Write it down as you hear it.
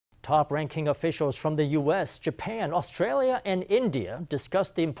Top-ranking officials from the U.S., Japan, Australia, and India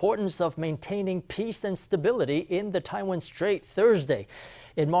discussed the importance of maintaining peace and stability in the Taiwan Strait Thursday.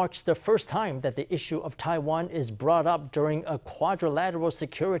 It marks the first time that the issue of Taiwan is brought up during a Quadrilateral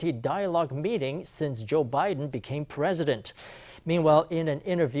Security Dialogue meeting since Joe Biden became president. Meanwhile, in an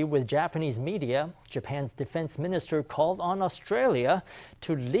interview with Japanese media, Japan's defense minister called on Australia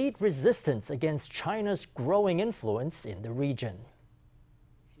to lead resistance against China's growing influence in the region.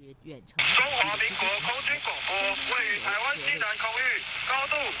 中华民国空军广播，位于台湾西南空域，高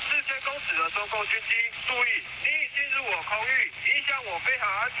度4000公尺的中共军机，注意，你已进入我空域，影响我飞航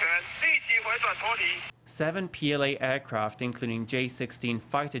安全，立即回转脱离。 7 PLA aircraft, including J-16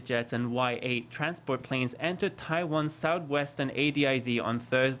 fighter jets and Y-8 transport planes, entered Taiwan's southwestern ADIZ on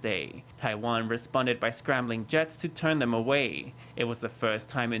Thursday. Taiwan responded by scrambling jets to turn them away. It was the first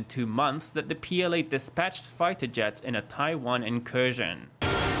time in 2 months that the PLA dispatched fighter jets in a Taiwan incursion.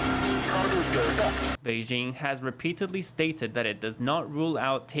 Beijing has repeatedly stated that it does not rule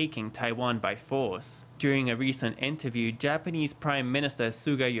out taking Taiwan by force. During a recent interview, Japanese Prime Minister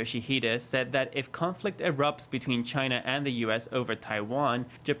Suga Yoshihide said that if conflict erupts between China and the US over Taiwan,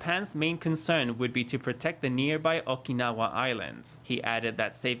 Japan's main concern would be to protect the nearby Okinawa Islands. He added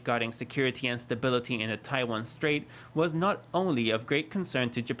that safeguarding security and stability in the Taiwan Strait was not only of great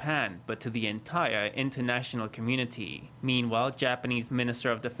concern to Japan, but to the entire international community. Meanwhile, Japanese Minister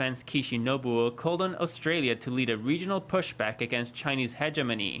of Defense Kishi called on Australia to lead a regional pushback against Chinese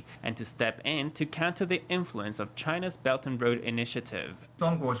hegemony and to step in to counter the influence of China's Belt and Road Initiative.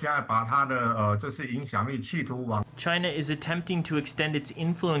 China is attempting to extend its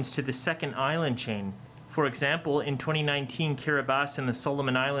influence to the second island chain. For example, in 2019, Kiribati and the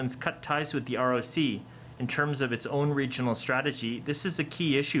Solomon Islands cut ties with the ROC. In terms of its own regional strategy, this is a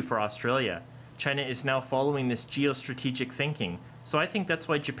key issue for Australia. China is now following this geostrategic thinking. So I think that's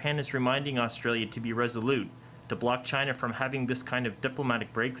why Japan is reminding Australia to be resolute, to block China from having this kind of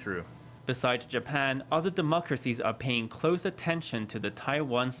diplomatic breakthrough. Besides Japan, other democracies are paying close attention to the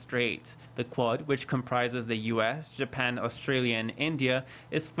Taiwan Strait. The Quad, which comprises the US, Japan, Australia, and India,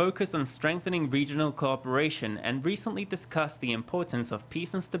 is focused on strengthening regional cooperation and recently discussed the importance of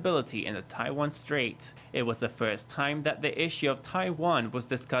peace and stability in the Taiwan Strait. It was the first time that the issue of Taiwan was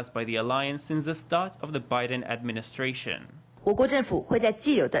discussed by the alliance since the start of the Biden administration.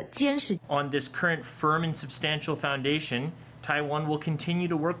 On this current firm and substantial foundation, Taiwan will continue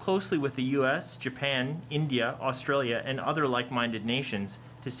to work closely with the US, Japan, India, Australia, and other like-minded nations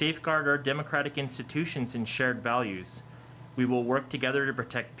to safeguard our democratic institutions and shared values. We will work together to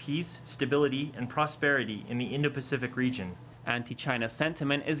protect peace, stability, and prosperity in the Indo-Pacific region. Anti-China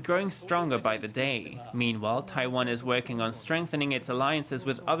sentiment is growing stronger by the day. Meanwhile, Taiwan is working on strengthening its alliances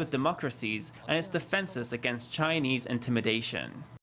with other democracies and its defenses against Chinese intimidation.